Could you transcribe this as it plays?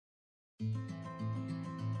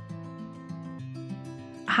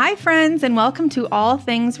Hi, friends, and welcome to All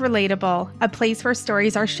Things Relatable, a place where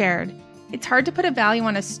stories are shared. It's hard to put a value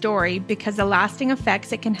on a story because the lasting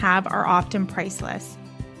effects it can have are often priceless.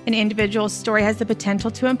 An individual's story has the potential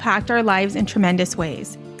to impact our lives in tremendous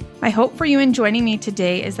ways. My hope for you in joining me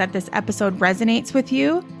today is that this episode resonates with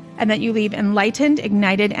you and that you leave enlightened,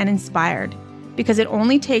 ignited, and inspired, because it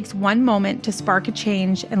only takes one moment to spark a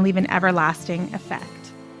change and leave an everlasting effect.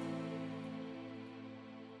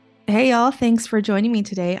 Hey y'all, thanks for joining me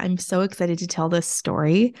today. I'm so excited to tell this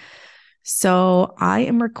story. So I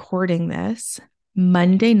am recording this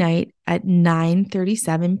Monday night at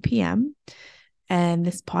 9:37 p.m. and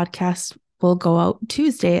this podcast will go out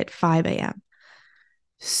Tuesday at 5 a.m.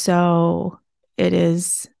 So it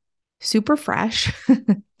is super fresh,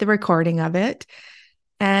 the recording of it.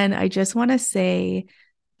 And I just want to say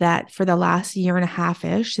that for the last year and a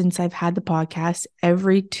half-ish since I've had the podcast,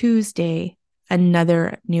 every Tuesday,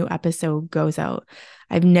 another new episode goes out.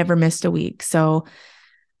 I've never missed a week. So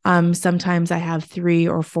sometimes I have 3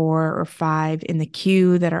 or 4 or 5 in the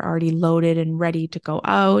queue that are already loaded and ready to go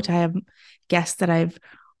out. I have guests that I've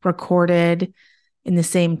recorded in the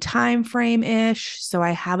same time frame-ish. So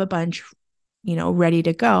I have a bunch, ready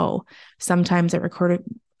to go. Sometimes I record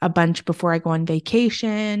a bunch before I go on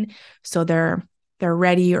vacation. So they're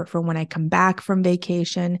ready or for when I come back from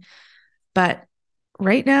vacation. But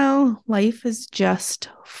right now, life is just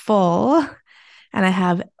full, and I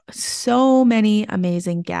have so many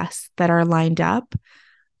amazing guests that are lined up.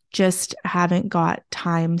 Just haven't got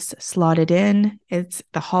times slotted in. It's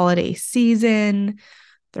the holiday season.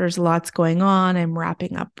 There's lots going on. I'm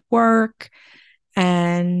wrapping up work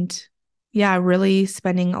and really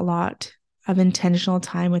spending a lot of intentional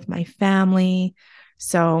time with my family.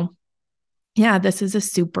 So this is a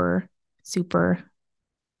super, super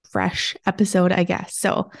fresh episode, I guess.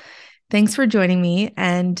 So thanks for joining me.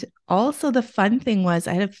 And also the fun thing was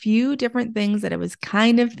I had a few different things that I was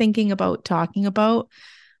kind of thinking about talking about,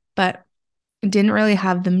 but didn't really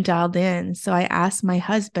have them dialed in. So I asked my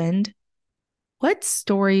husband, what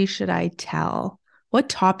story should I tell? What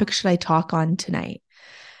topic should I talk on tonight?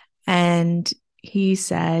 And he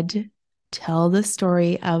said, tell the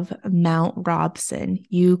story of Mount Robson,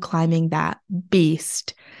 you climbing that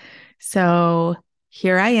beast. So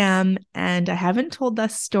here I am, and I haven't told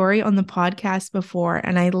this story on the podcast before,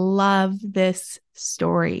 and I love this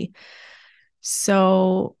story.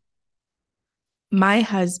 So my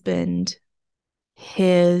husband,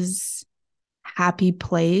 his happy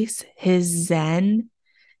place, his zen,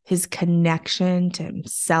 his connection to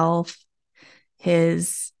himself,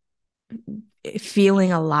 his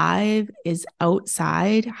feeling alive is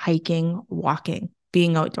outside, hiking, walking,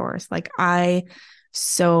 being outdoors. Like I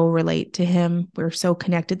so relate to him. We're so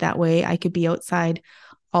connected that way. I could be outside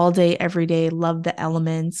all day, every day, love the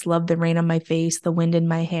elements, love the rain on my face, the wind in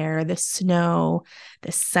my hair, the snow,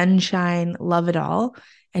 the sunshine, love it all.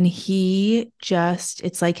 And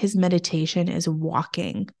it's like his meditation is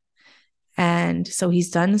walking. And so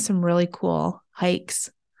he's done some really cool hikes.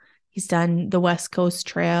 He's done the West Coast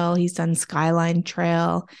Trail. He's done Skyline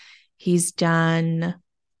Trail. He's done,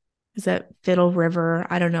 is it Fiddle River?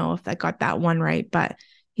 I don't know if I got that one right, but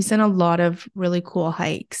he's done a lot of really cool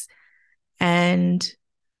hikes. And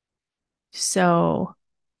so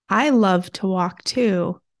I love to walk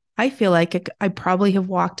too. I feel like I probably have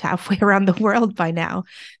walked halfway around the world by now.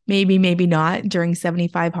 Maybe, maybe not. During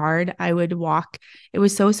 75 Hard, I would walk. It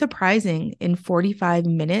was so surprising. In 45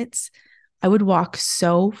 minutes, I would walk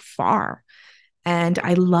so far. And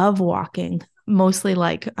I love walking. Mostly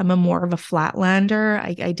like I'm more of a flatlander.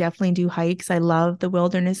 I definitely do hikes. I love the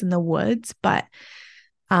wilderness and the woods, but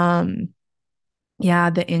the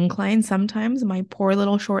incline sometimes, my poor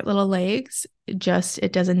little short little legs, it does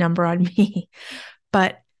a number on me.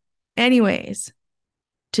 But anyways,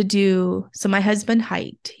 so my husband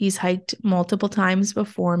hiked. He's hiked multiple times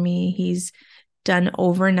before me. He's done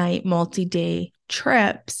overnight multi-day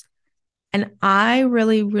trips. And I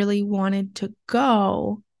really, really wanted to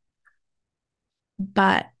go,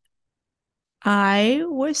 but I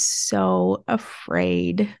was so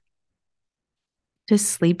afraid to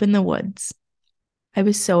sleep in the woods. I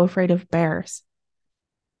was so afraid of bears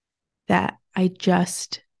that I'm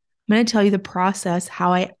going to tell you the process,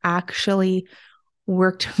 how I actually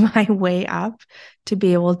worked my way up to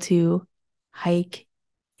be able to hike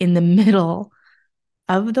in the middle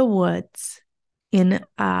of the woods in,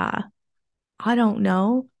 I don't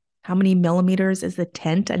know how many millimeters is the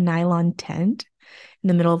tent, a nylon tent in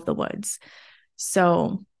the middle of the woods.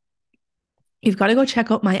 So you've got to go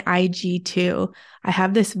check out my IG too. I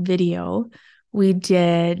have this video. We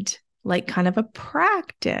did like kind of a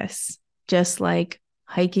practice, just like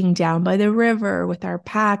hiking down by the river with our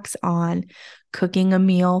packs on, cooking a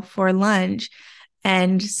meal for lunch.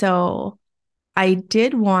 And so I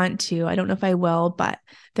did want to, I don't know if I will, but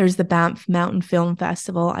there's the Banff Mountain Film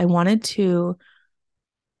Festival. I wanted to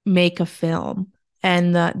make a film.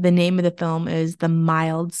 And the name of the film is The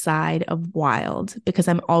Mild Side of Wild, because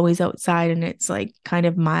I'm always outside and it's like kind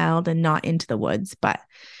of mild and not into the woods. But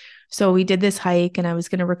so we did this hike and I was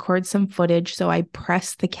going to record some footage. So I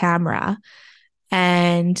pressed the camera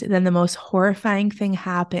and then the most horrifying thing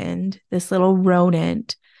happened. This little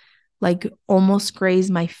rodent like almost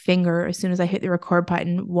grazed my finger as soon as I hit the record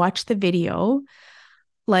button. Watch the video.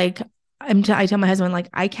 Like I tell my husband, like,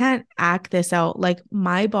 I can't act this out. Like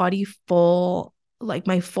my full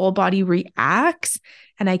body reacts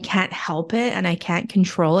and I can't help it and I can't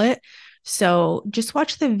control it. So just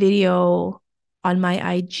watch the video on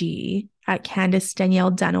my IG at Candace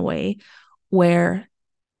Danielle Dunaway, where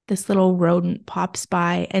this little rodent pops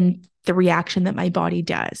by and the reaction that my body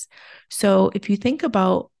does. So if you think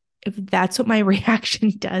about if that's what my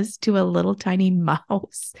reaction does to a little tiny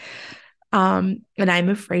mouse, and I'm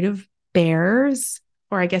afraid of bears,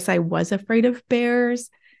 or I guess I was afraid of bears,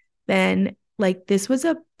 then like this was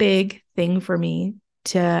a big thing for me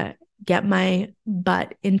to get my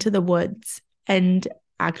butt into the woods and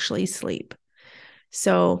actually sleep.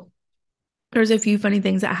 So there's a few funny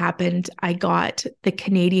things that happened. I got the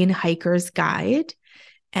Canadian Hiker's Guide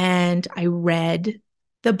and I read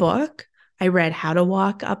the book. I read how to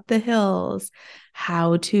walk up the hills,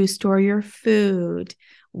 how to store your food,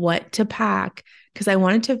 what to pack, because I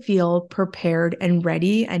wanted to feel prepared and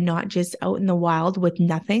ready and not just out in the wild with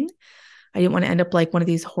nothing. I didn't want to end up like one of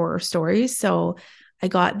these horror stories. So I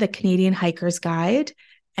got the Canadian Hiker's Guide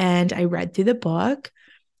and I read through the book.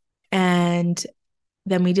 And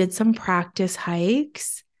then we did some practice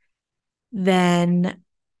hikes. Then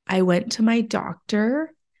I went to my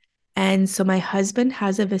doctor. And so my husband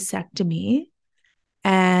has a vasectomy.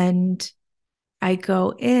 And I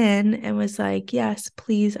go in and was like, yes,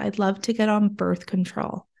 please, I'd love to get on birth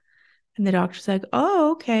control. And the doctor's like,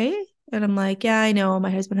 oh, okay. And I'm like, yeah, I know my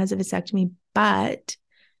husband has a vasectomy, but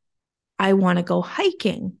I want to go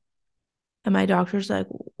hiking. And my doctor's like,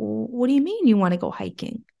 what do you mean you want to go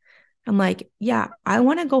hiking? I'm like, yeah, I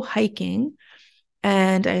want to go hiking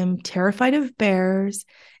and I am terrified of bears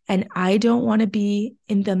and I don't want to be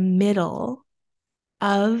in the middle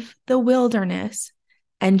of the wilderness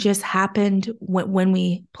and just happened when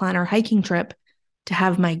we plan our hiking trip to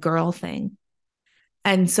have my girl thing.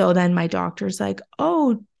 And so then my doctor's like,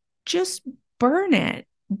 oh, just burn it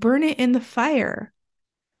in the fire.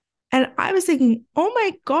 And I was thinking, oh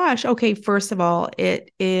my gosh, okay, first of all,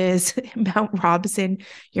 it is Mount Robson.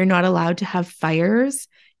 You're not allowed to have fires.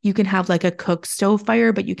 You can have like a cook stove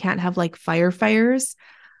fire, but you can't have like fires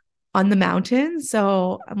on the mountain.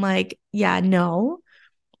 So I'm like, yeah, no,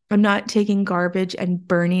 I'm not taking garbage and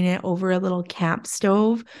burning it over a little camp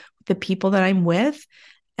stove with the people that I'm with.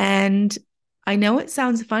 And I know it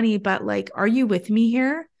sounds funny, but like, are you with me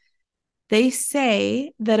here? They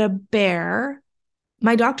say that a bear,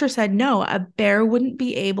 my doctor said, no, a bear wouldn't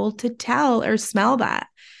be able to tell or smell that.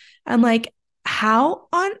 I'm like, how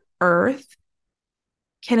on earth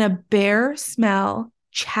can a bear smell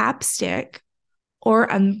chapstick or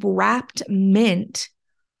a wrapped mint,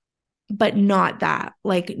 but not that?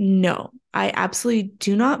 Like, no, I absolutely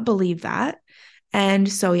do not believe that. And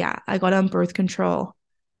so, yeah, I got on birth control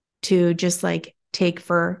to just like take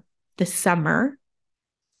for the summer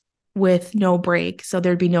with no break. So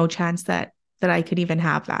there'd be no chance that I could even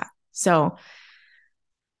have that. So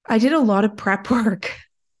I did a lot of prep work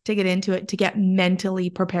to get into it, to get mentally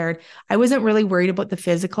prepared. I wasn't really worried about the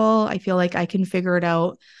physical. I feel like I can figure it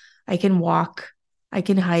out. I can walk, I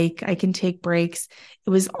can hike, I can take breaks.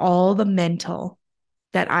 It was all the mental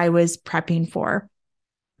that I was prepping for.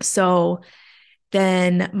 So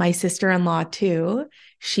then my sister-in-law too,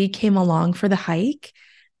 she came along for the hike.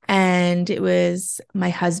 And it was my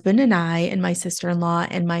husband and I and my sister-in-law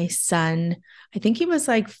and my son. I think he was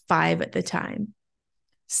like 5 at the time.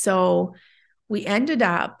 So we ended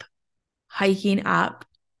up hiking up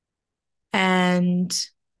and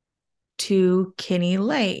to Kinney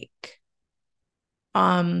Lake.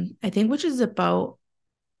 I think which is about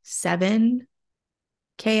 7K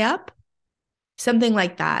up, something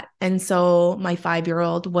like that. And so my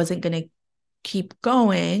 5-year-old wasn't going to keep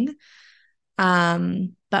going.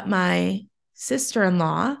 But my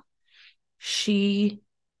sister-in-law, she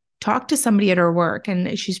talked to somebody at her work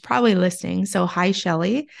and she's probably listening. So hi,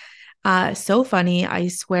 Shelly. So funny. I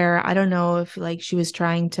swear, I don't know if like she was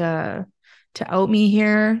trying to out me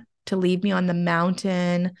here, to leave me on the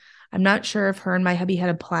mountain. I'm not sure if her and my hubby had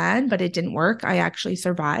a plan, but it didn't work. I actually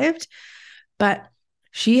survived. But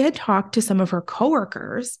she had talked to some of her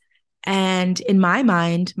coworkers. And in my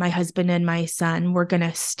mind, my husband and my son were going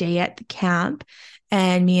to stay at the camp,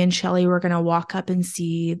 and me and Shelly were going to walk up and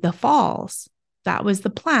see the falls. That was the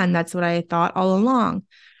plan. That's what I thought all along.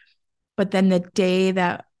 But then the day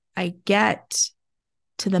that I get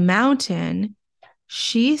to the mountain,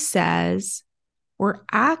 she says, we're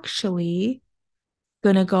actually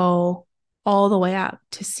going to go all the way up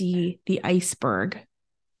to see the iceberg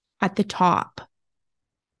at the top,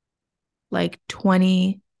 like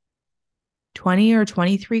 20 or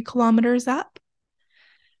 23 kilometers up.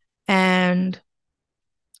 And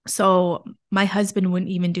so my husband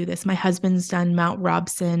wouldn't even do this. My husband's done Mount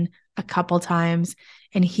Robson a couple times,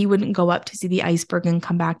 and he wouldn't go up to see the iceberg and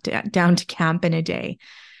come back down to camp in a day.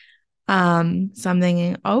 So I'm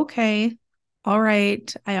thinking, okay, all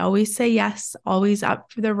right. I always say yes, always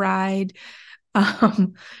up for the ride.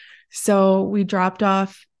 So we dropped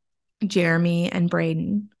off Jeremy and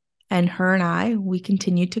Braden, and her and we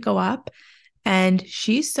continued to go up. And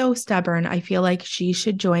she's so stubborn. I feel like she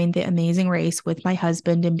should join the amazing race with my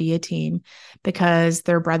husband and be a team, because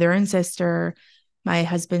they're brother and sister. My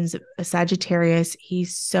husband's a Sagittarius.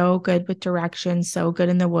 He's so good with direction, so good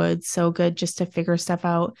in the woods, so good just to figure stuff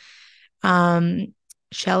out.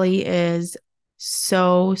 Shelly is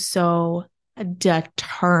so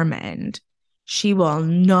determined. She will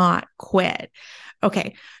not quit.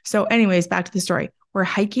 Okay. So anyways, back to the story. We're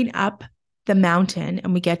hiking up the mountain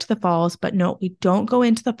and we get to the falls, but no, we don't go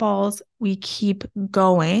into the falls. We keep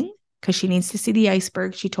going because she needs to see the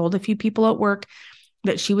iceberg. She told a few people at work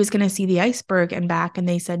that she was going to see the iceberg and back, and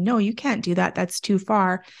they said, no, you can't do that. That's too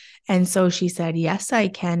far. And so she said, yes, I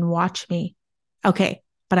can. Watch me. Okay.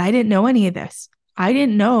 But I didn't know any of this. I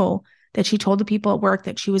didn't know that she told the people at work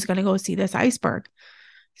that she was going to go see this iceberg.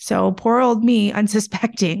 So poor old me,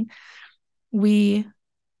 unsuspecting, we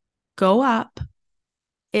go up.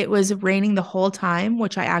 It was raining the whole time,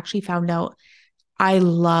 which I actually found out I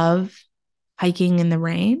love hiking in the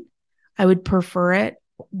rain. I would prefer it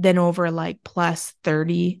than over like plus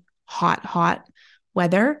 30 hot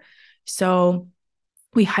weather. So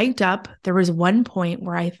we hiked up. There was one point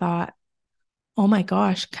where I thought, oh my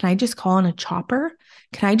gosh, can I just call in a chopper?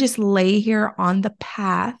 Can I just lay here on the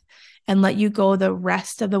path and let you go the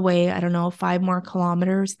rest of the way? I don't know, 5 more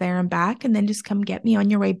kilometers there and back, and then just come get me on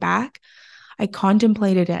your way back. I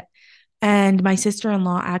contemplated it. And my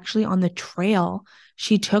sister-in-law, actually on the trail,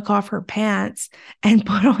 she took off her pants and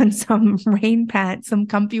put on some rain pants, some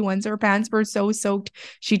comfy ones. Her pants were so soaked.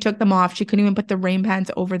 She took them off. She couldn't even put the rain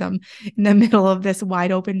pants over them in the middle of this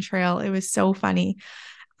wide open trail. It was so funny.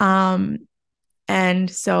 And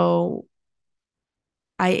so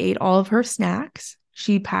I ate all of her snacks.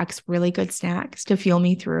 She packs really good snacks to fuel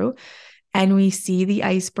me through. And we see the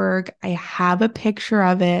iceberg. I have a picture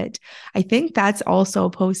of it. I think that's also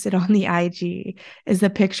posted on the IG, is the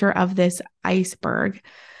picture of this iceberg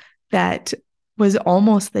that was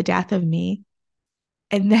almost the death of me.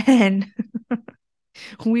 And then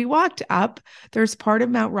we walked up. There's part of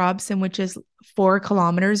Mount Robson, which is 4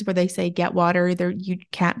 kilometers, where they say get water. There, you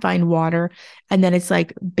can't find water. And then it's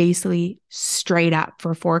like basically straight up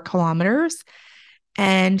for 4 kilometers.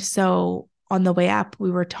 And so on the way up,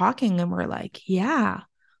 we were talking and we're like, yeah,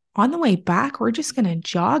 on the way back, we're just going to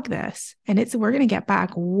jog this and we're going to get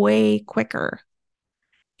back way quicker.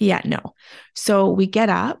 Yeah, no. So we get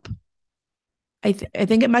up. I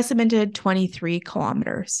think it must have been to 23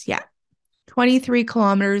 kilometers. Yeah. 23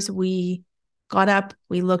 kilometers. We got up,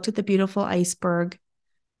 we looked at the beautiful iceberg,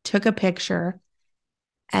 took a picture,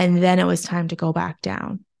 and then it was time to go back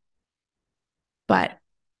down. But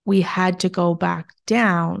we had to go back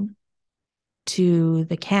down to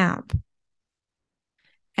the camp.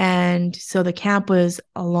 And so the camp was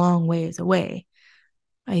a long ways away.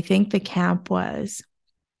 I think the camp was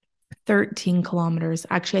 13 kilometers.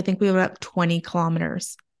 Actually, I think we went up 20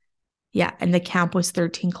 kilometers. Yeah. And the camp was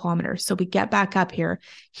 13 kilometers. So we get back up here.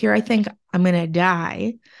 Here, I think I'm going to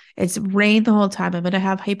die. It's rained the whole time. I'm going to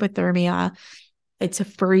have hypothermia. It's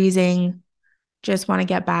freezing. Just want to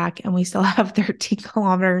get back. And we still have 13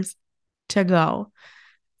 kilometers to go.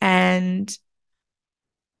 And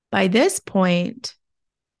by this point,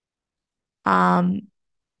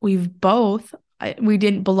 we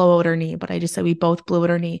didn't blow out our knee, but I just said we both blew out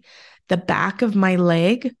our knee. The back of my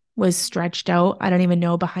leg was stretched out. I don't even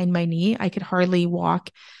know, behind my knee. I could hardly walk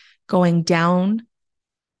going down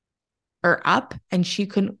or up, and she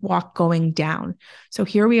couldn't walk going down. So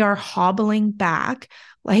here we are hobbling back.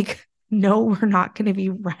 Like, no, we're not going to be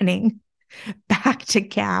running back to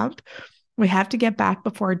camp. We have to get back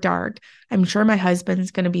before dark. I'm sure my husband's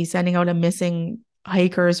going to be sending out a missing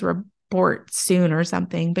hikers report soon or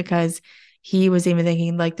something, because he was even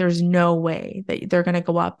thinking like, there's no way that they're going to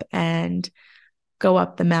go up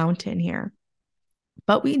the mountain here.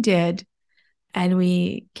 But we did. And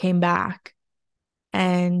we came back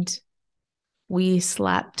and we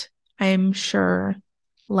slept, I'm sure,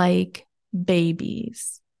 like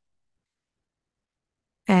babies.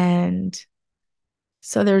 And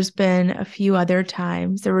so there's been a few other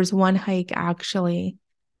times. There was one hike actually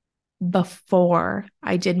before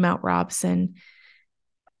I did Mount Robson.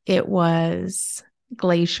 It was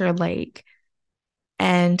Glacier Lake,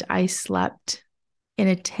 and I slept in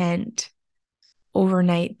a tent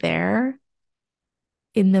overnight there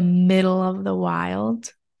in the middle of the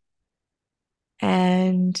wild.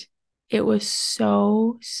 And it was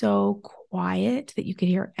so, so quiet that you could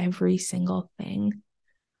hear every single thing,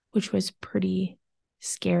 which was pretty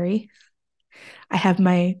scary. I have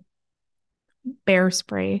my bear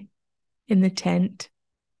spray in the tent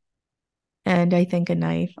and I think a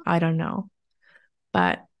knife. I don't know.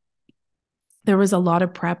 But there was a lot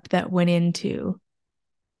of prep that went into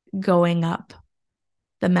going up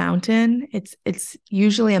the mountain. It's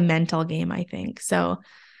usually a mental game, I think. So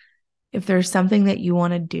if there's something that you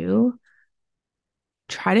want to do,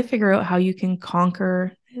 try to figure out how you can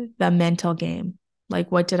conquer the mental game.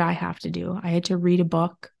 Like, what did I have to do? I had to read a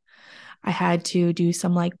book. I had to do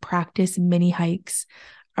some like practice mini hikes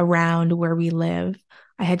around where we live.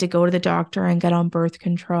 I had to go to the doctor and get on birth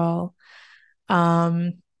control.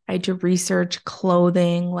 I had to research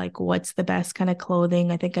clothing, like what's the best kind of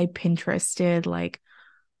clothing. I think I Pinterested like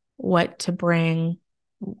what to bring,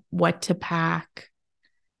 what to pack.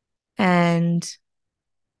 And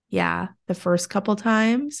yeah, the first couple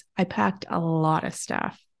times I packed a lot of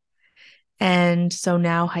stuff. And so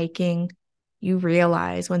now hiking, you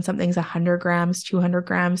realize when something's 100 grams, 200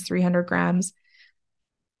 grams, 300 grams,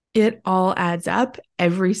 it all adds up,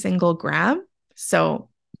 every single gram. So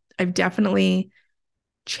I've definitely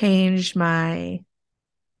changed my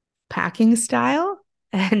packing style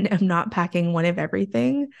and I'm not packing one of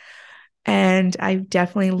everything. And I've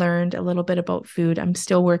definitely learned a little bit about food. I'm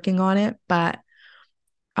still working on it, but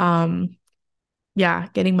yeah,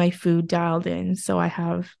 getting my food dialed in. So I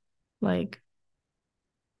have like,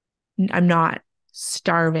 I'm not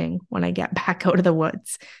starving when I get back out of the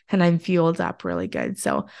woods and I'm fueled up really good.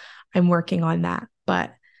 So I'm working on that.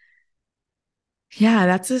 But yeah,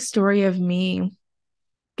 that's a story of me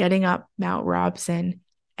getting up Mount Robson.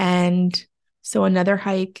 And so another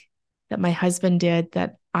hike that my husband did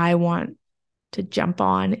that I want to jump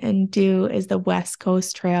on and do is the West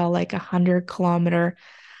Coast Trail, like 100-kilometer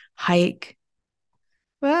hike,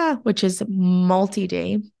 which is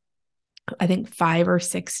multi-day, I think 5 or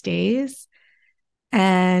 6 days.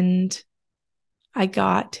 And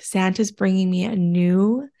Santa's bringing me a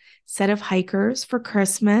new set of hikers for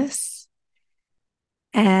Christmas.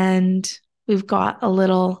 And we've got a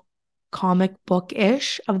little comic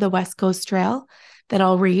book-ish of the West Coast Trail that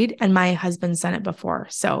I'll read. And my husband's done it before.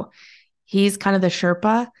 So he's kind of the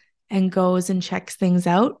Sherpa and goes and checks things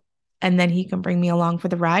out. And then he can bring me along for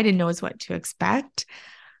the ride and knows what to expect.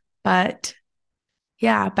 But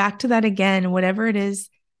yeah, back to that again, whatever it is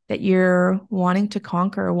that you're wanting to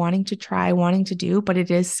conquer, wanting to try, wanting to do, but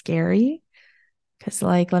it is scary. Because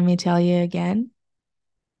like, let me tell you again,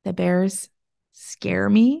 the bears scare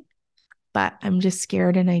me, but I'm just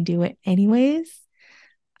scared and I do it anyways.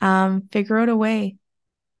 Figure out a way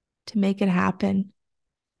to make it happen.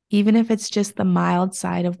 Even if it's just the mild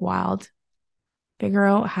side of wild, figure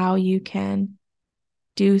out how you can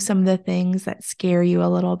do some of the things that scare you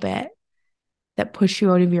a little bit, that push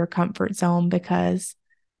you out of your comfort zone. Because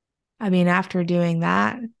I mean, after doing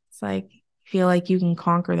that, it's like, you feel like you can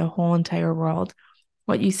conquer the whole entire world.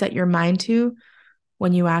 What you set your mind to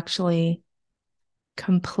when you actually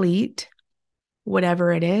complete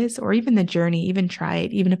whatever it is, or even the journey, even try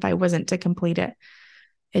it, even if I wasn't to complete it.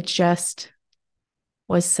 It just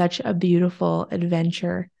was such a beautiful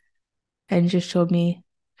adventure and just showed me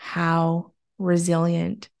how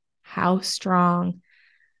resilient, how strong,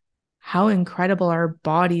 how incredible our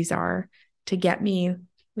bodies are to get me.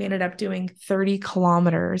 We ended up doing 30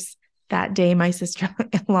 kilometers that day, my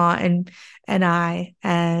sister-in-law and I.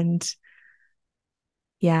 And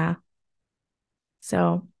yeah.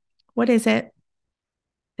 So what is it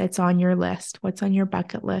that's on your list? What's on your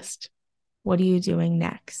bucket list? What are you doing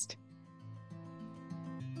next?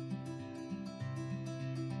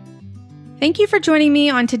 Thank you for joining me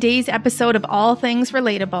on today's episode of All Things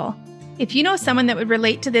Relatable. If you know someone that would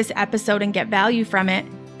relate to this episode and get value from it,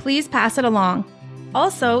 please pass it along.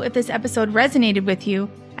 Also, if this episode resonated with you,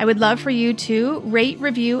 I would love for you to rate,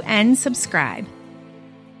 review, and subscribe.